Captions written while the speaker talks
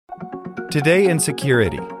Today in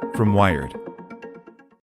Security from Wired.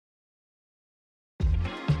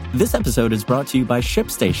 This episode is brought to you by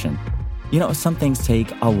ShipStation. You know, some things take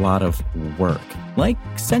a lot of work, like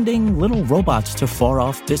sending little robots to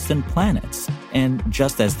far-off distant planets. And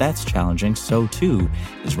just as that's challenging, so too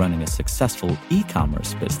is running a successful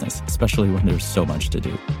e-commerce business, especially when there's so much to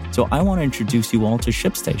do. So I want to introduce you all to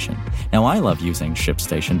ShipStation. Now, I love using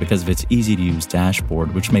ShipStation because of its easy-to-use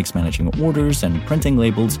dashboard, which makes managing orders and printing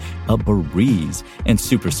labels a breeze and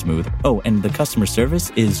super smooth. Oh, and the customer service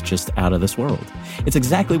is just out of this world. It's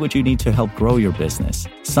exactly what you need to help grow your business.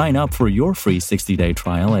 Sign up for your free 60-day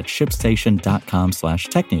trial at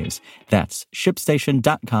shipstation.com/technews. That's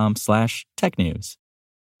shipstation.com/technews.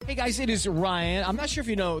 Hey guys, it is Ryan. I'm not sure if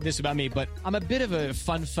you know this about me, but I'm a bit of a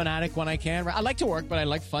fun fanatic when I can. I like to work, but I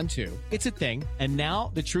like fun too. It's a thing. And now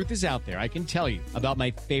the truth is out there. I can tell you about my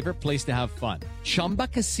favorite place to have fun. Chumba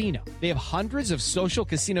Casino. They have hundreds of social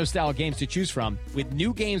casino style games to choose from with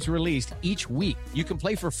new games released each week. You can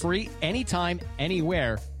play for free anytime,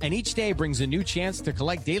 anywhere. And each day brings a new chance to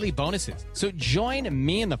collect daily bonuses. So join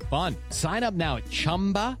me in the fun. Sign up now at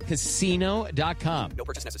ChumbaCasino.com. No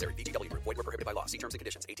purchase necessary. VGW Group. Void where prohibited by law. See terms and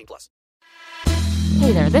conditions. 18+.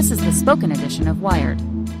 Hey there, this is the spoken edition of Wired.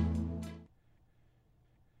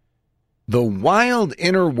 The Wild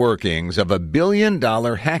Inner Workings of a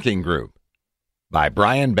Billion-Dollar Hacking Group by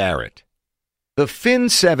Brian Barrett. The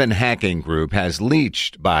Fin7 hacking group has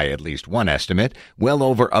leeched, by at least one estimate, well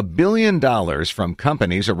over $1 billion from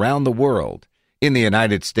companies around the world. In the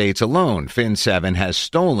United States alone, Fin7 has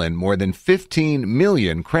stolen more than 15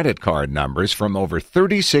 million credit card numbers from over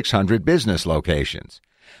 3,600 business locations.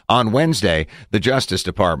 On Wednesday, the Justice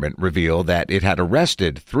Department revealed that it had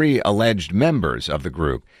arrested 3 alleged members of the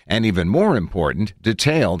group, and even more important,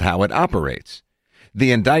 detailed how it operates.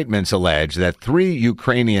 The indictments allege that 3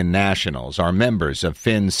 Ukrainian nationals are members of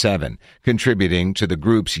Fin7, contributing to the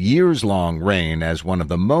group's years-long reign as one of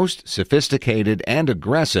the most sophisticated and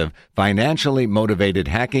aggressive financially motivated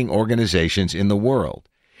hacking organizations in the world.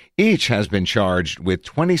 Each has been charged with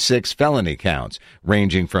 26 felony counts,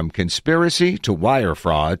 ranging from conspiracy to wire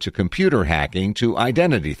fraud to computer hacking to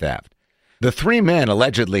identity theft. The 3 men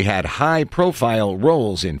allegedly had high-profile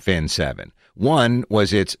roles in Fin7. One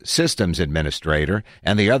was its systems administrator,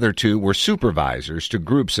 and the other 2 were supervisors to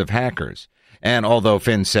groups of hackers. And although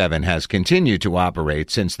Fin7 has continued to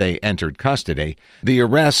operate since they entered custody, the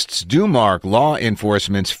arrests do mark law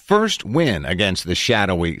enforcement's first win against the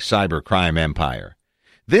shadowy cybercrime empire.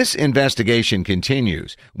 This investigation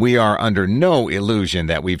continues. We are under no illusion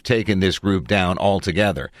that we've taken this group down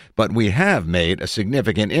altogether, but we have made a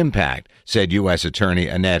significant impact, said U.S. Attorney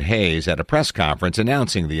Annette Hayes at a press conference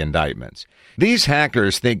announcing the indictments. These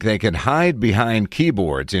hackers think they can hide behind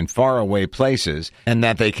keyboards in faraway places and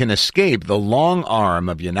that they can escape the long arm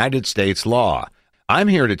of United States law. I'm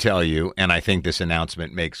here to tell you, and I think this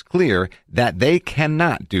announcement makes clear, that they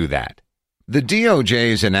cannot do that. The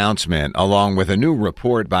DOJ's announcement, along with a new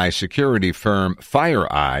report by security firm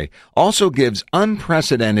FireEye, also gives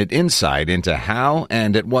unprecedented insight into how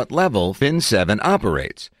and at what level Fin7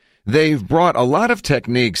 operates. They've brought a lot of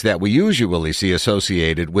techniques that we usually see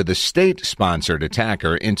associated with a state-sponsored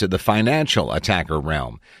attacker into the financial attacker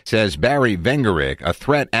realm, says Barry Vengerick, a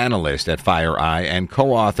threat analyst at FireEye and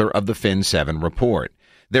co-author of the Fin7 report.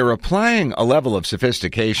 They're applying a level of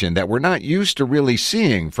sophistication that we're not used to really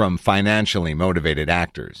seeing from financially motivated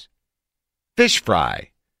actors. Fish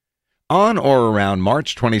fry. On or around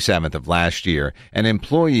March 27th of last year, an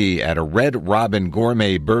employee at a Red Robin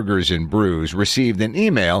Gourmet Burgers and Brews received an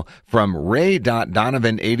email from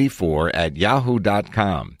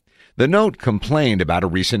ray.donovan84@yahoo.com. The note complained about a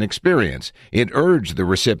recent experience. It urged the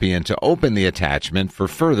recipient to open the attachment for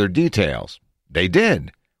further details. They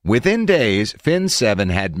did. Within days, Fin7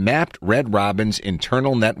 had mapped Red Robin's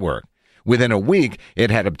internal network. Within a week,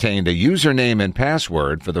 it had obtained a username and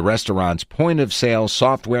password for the restaurant's point-of-sale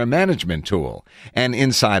software management tool. And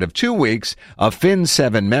inside of 2 weeks, a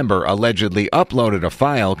Fin7 member allegedly uploaded a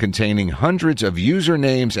file containing hundreds of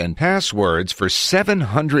usernames and passwords for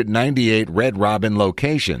 798 Red Robin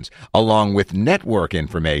locations, along with network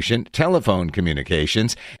information, telephone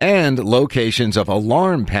communications, and locations of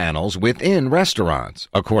alarm panels within restaurants,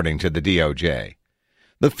 according to the DOJ.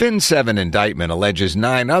 The Fin7 indictment alleges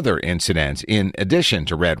 9 other incidents in addition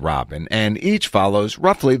to Red Robin, and each follows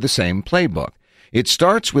roughly the same playbook. It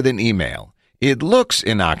starts with an email. It looks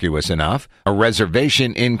innocuous enough, a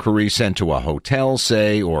reservation inquiry sent to a hotel,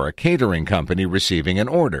 say, or a catering company receiving an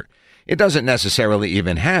order. It doesn't necessarily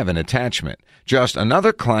even have an attachment, just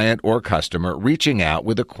another client or customer reaching out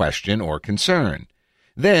with a question or concern.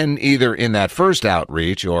 Then, either in that first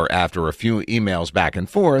outreach or after a few emails back and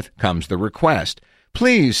forth, comes the request.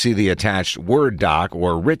 Please see the attached Word doc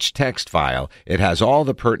or rich text file. It has all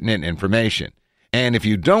the pertinent information. And if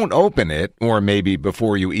you don't open it, or maybe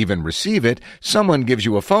before you even receive it, someone gives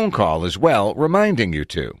you a phone call as well, reminding you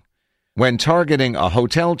to. When targeting a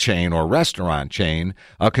hotel chain or restaurant chain,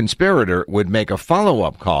 a conspirator would make a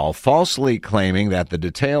follow-up call falsely claiming that the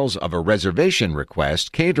details of a reservation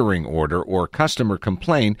request, catering order, or customer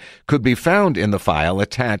complaint could be found in the file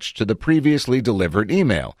attached to the previously delivered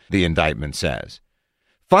email, the indictment says.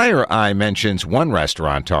 FireEye mentions one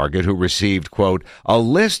restaurant target who received, quote, a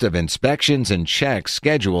list of inspections and checks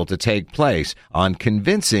scheduled to take place on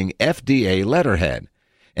convincing FDA letterhead.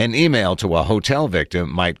 An email to a hotel victim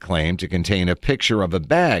might claim to contain a picture of a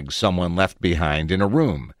bag someone left behind in a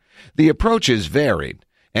room. The approaches varied,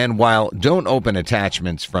 and while don't open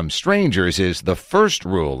attachments from strangers is the first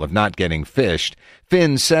rule of not getting phished,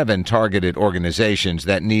 Fin7 targeted organizations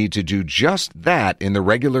that need to do just that in the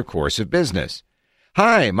regular course of business.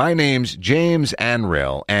 Hi, my name's James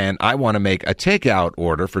Anrill, and I want to make a takeout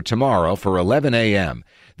order for tomorrow for 11 a.m.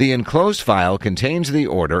 The enclosed file contains the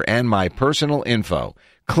order and my personal info.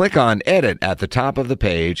 Click on Edit at the top of the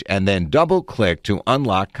page and then double-click to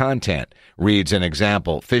unlock content, reads an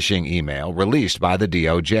example phishing email released by the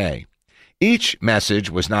DOJ. Each message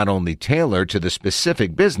was not only tailored to the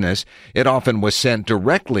specific business, it often was sent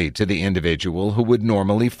directly to the individual who would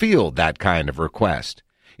normally field that kind of request.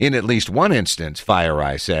 In at least one instance,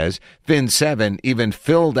 FireEye says, Fin7 even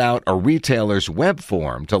filled out a retailer's web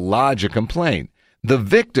form to lodge a complaint. The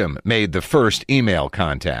victim made the first email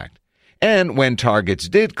contact. And when targets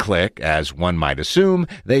did click, as one might assume,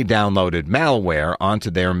 they downloaded malware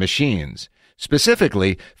onto their machines.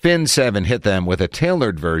 Specifically, Fin7 hit them with a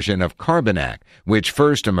tailored version of Carbonac, which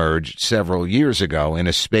first emerged several years ago in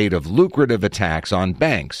a spate of lucrative attacks on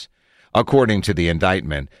banks. According to the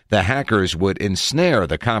indictment, the hackers would ensnare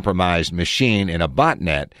the compromised machine in a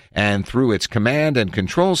botnet, and through its command and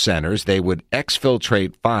control centers, they would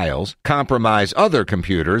exfiltrate files, compromise other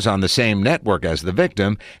computers on the same network as the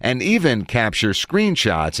victim, and even capture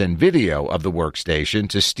screenshots and video of the workstation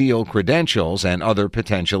to steal credentials and other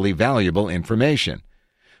potentially valuable information.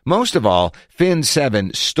 Most of all,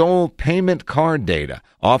 Fin7 stole payment card data,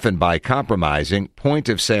 often by compromising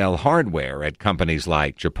point-of-sale hardware at companies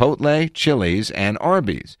like Chipotle, Chili's, and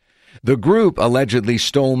Arby's. The group allegedly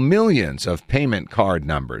stole millions of payment card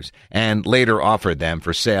numbers and later offered them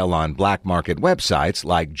for sale on black market websites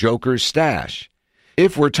like Joker's Stash.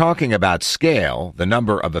 If we're talking about scale, the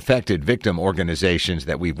number of affected victim organizations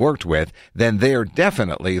that we've worked with, then they're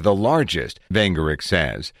definitely the largest, Vengerich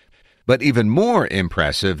says. But even more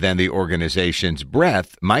impressive than the organization's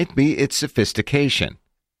breadth might be its sophistication.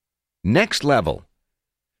 Next level.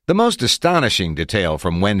 The most astonishing detail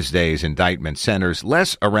from Wednesday's indictment centers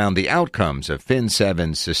less around the outcomes of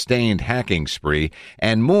Fin7's sustained hacking spree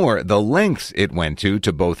and more the lengths it went to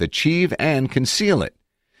both achieve and conceal it.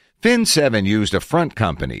 Fin7 used a front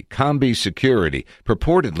company, Combi Security,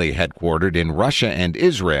 purportedly headquartered in Russia and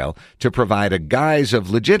Israel, to provide a guise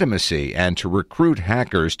of legitimacy and to recruit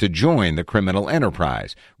hackers to join the criminal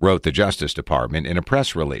enterprise, wrote the Justice Department in a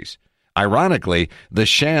press release. Ironically, the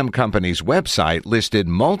sham company's website listed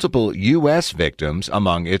multiple U.S. victims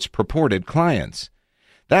among its purported clients.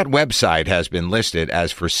 That website has been listed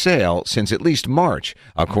as for sale since at least March,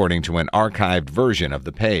 according to an archived version of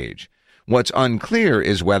the page. What's unclear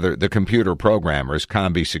is whether the computer programmers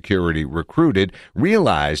Combi Security recruited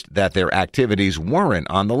realized that their activities weren't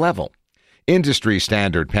on the level. Industry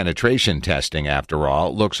standard penetration testing, after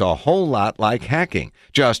all, looks a whole lot like hacking,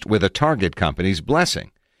 just with a target company's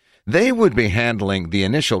blessing. They would be handling the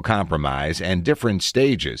initial compromise and different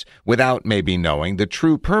stages without maybe knowing the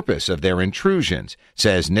true purpose of their intrusions,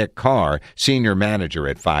 says Nick Carr, senior manager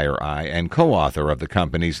at FireEye and co-author of the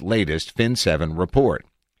company's latest Fin7 report.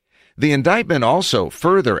 The indictment also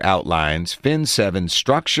further outlines Fin7's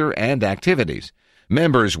structure and activities.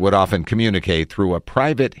 Members would often communicate through a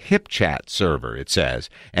private HipChat server, it says,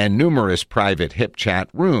 and numerous private HipChat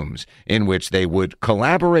rooms in which they would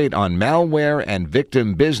collaborate on malware and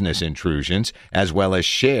victim business intrusions as well as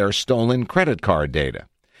share stolen credit card data.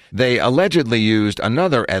 They allegedly used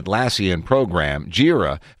another Atlassian program,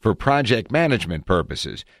 Jira, for project management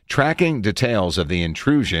purposes, tracking details of the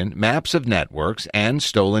intrusion, maps of networks, and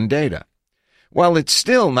stolen data. While it's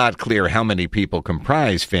still not clear how many people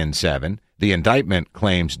comprise Fin7, the indictment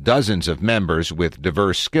claims dozens of members with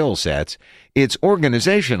diverse skill sets, its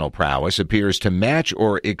organizational prowess appears to match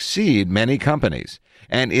or exceed many companies,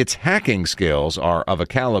 and its hacking skills are of a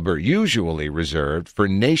caliber usually reserved for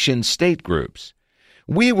nation-state groups.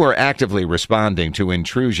 We were actively responding to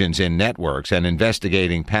intrusions in networks and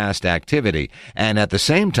investigating past activity, and at the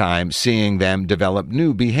same time seeing them develop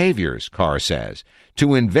new behaviors, Carr says.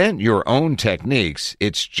 To invent your own techniques,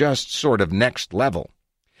 it's just sort of next level.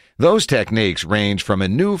 Those techniques range from a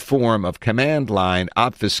new form of command line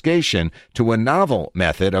obfuscation to a novel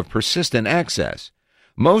method of persistent access.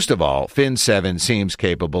 Most of all, Fin7 seems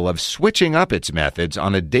capable of switching up its methods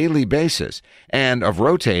on a daily basis and of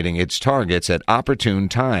rotating its targets at opportune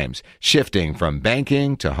times, shifting from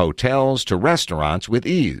banking to hotels to restaurants with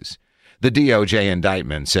ease. The DOJ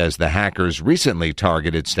indictment says the hackers recently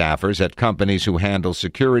targeted staffers at companies who handle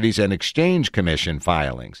Securities and Exchange Commission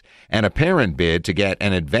filings, an apparent bid to get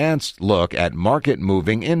an advanced look at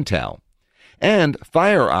market-moving intel. And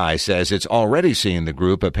FireEye says it's already seen the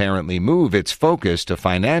group apparently move its focus to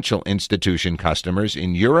financial institution customers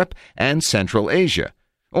in Europe and Central Asia.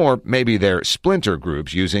 Or maybe they're splinter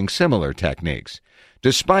groups using similar techniques.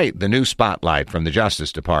 Despite the new spotlight from the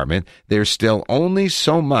Justice Department, there's still only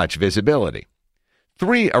so much visibility.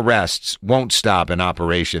 3 arrests won't stop an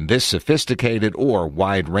operation this sophisticated or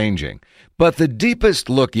wide-ranging, but the deepest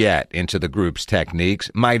look yet into the group's techniques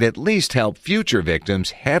might at least help future victims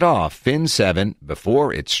head off Fin7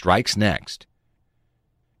 before it strikes next.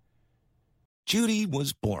 Judy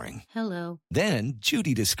was boring. Hello. Then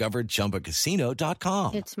Judy discovered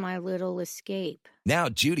ChumbaCasino.com. It's my little escape. Now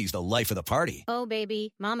Judy's the life of the party. Oh,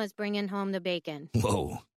 baby, mama's bringing home the bacon.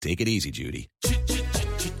 Whoa, take it easy, Judy.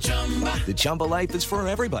 The Chumba life is for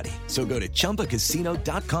everybody. So go to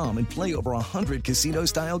ChumbaCasino.com and play over 100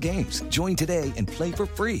 casino-style games. Join today and play for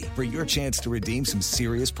free for your chance to redeem some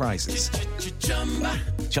serious prizes.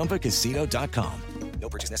 ChumbaCasino.com. No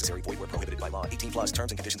purchase necessary. Void where prohibited by law. 18+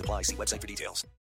 terms and conditions apply. See website for details.